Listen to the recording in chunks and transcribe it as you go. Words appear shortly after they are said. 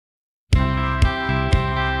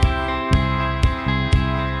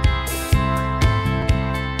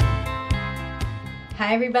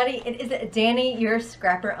Hi everybody, it is Danny, your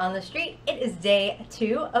scrapper on the street. It is day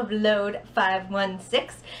 2 of load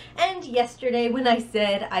 516, and yesterday when I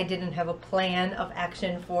said I didn't have a plan of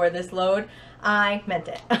action for this load, I meant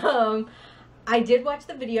it. I did watch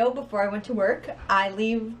the video before I went to work. I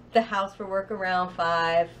leave the house for work around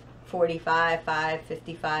 5:45,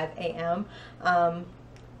 5:55 a.m.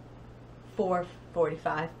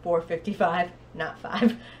 4:45, 4:55, not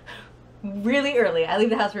 5. Really early. I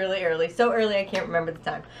leave the house really early. So early I can't remember the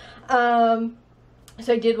time.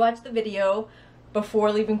 So I did watch the video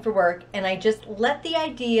before leaving for work, and I just let the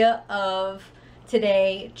idea of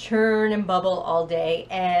today churn and bubble all day,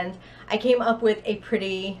 and I came up with a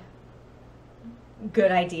pretty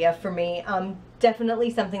good idea for me.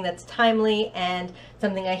 Definitely something that's timely and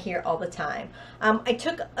something I hear all the time. I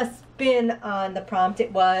took a spin on the prompt.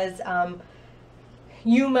 It was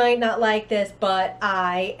you might not like this, but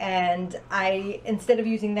instead of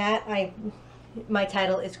using that, my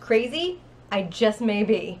title is crazy. I just may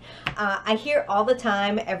be. I hear all the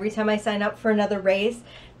time, every time I sign up for another race,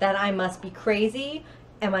 that I must be crazy.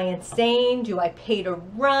 Am I insane? Do I pay to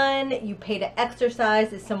run? You pay to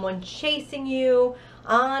exercise? Is someone chasing you?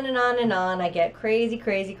 On and on and on. I get crazy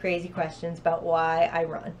questions about why I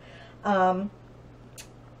run.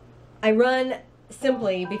 I run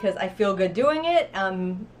simply because I feel good doing it.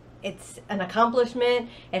 It's an accomplishment.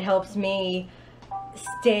 It helps me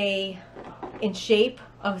stay in shape,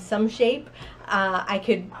 of some shape. I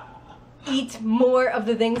could eat more of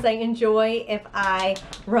the things I enjoy if I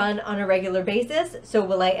run on a regular basis. So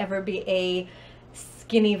will I ever be a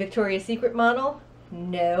skinny Victoria's Secret model?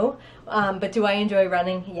 No. But do I enjoy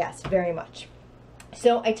running? Yes, very much.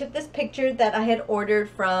 So I took this picture that I had ordered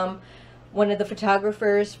from one of the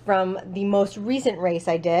photographers from the most recent race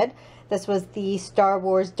I did. This was the Star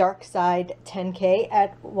Wars Dark Side 10K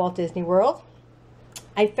at Walt Disney World.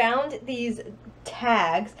 I found these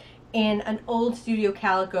tags in an old Studio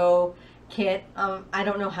Calico kit. I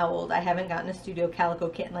don't know how old. I haven't gotten a Studio Calico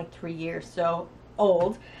kit in like 3 years, so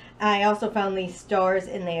old. I also found these stars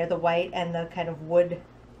in there, the white and the kind of wood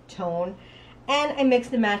tone. And I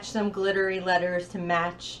mixed and matched some glittery letters to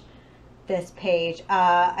match this page.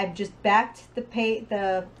 I've just backed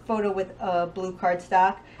the photo with blue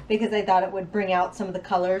cardstock because I thought it would bring out some of the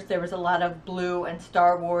colors. There was a lot of blue and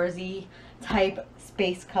Star Wars-y type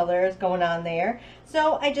space colors going on there.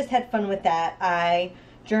 So I just had fun with that. I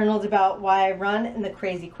journaled about why I run and the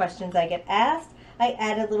crazy questions I get asked. I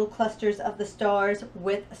added little clusters of the stars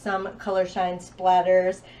with some color shine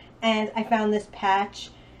splatters, and I found this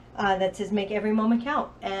patch that says make every moment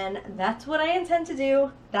count, and that's what I intend to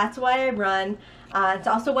do. That's why I run. It's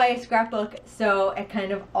also why I scrapbook, so it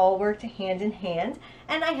kind of all worked hand in hand,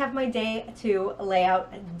 and I have my day 2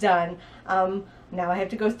 layout done. Now I have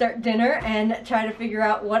to go start dinner and try to figure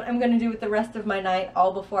out what I'm going to do with the rest of my night,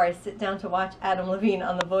 all before I sit down to watch Adam Levine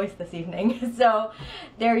on The Voice this evening. So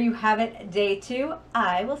there you have it, day 2.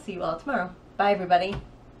 I will see you all tomorrow. Bye everybody.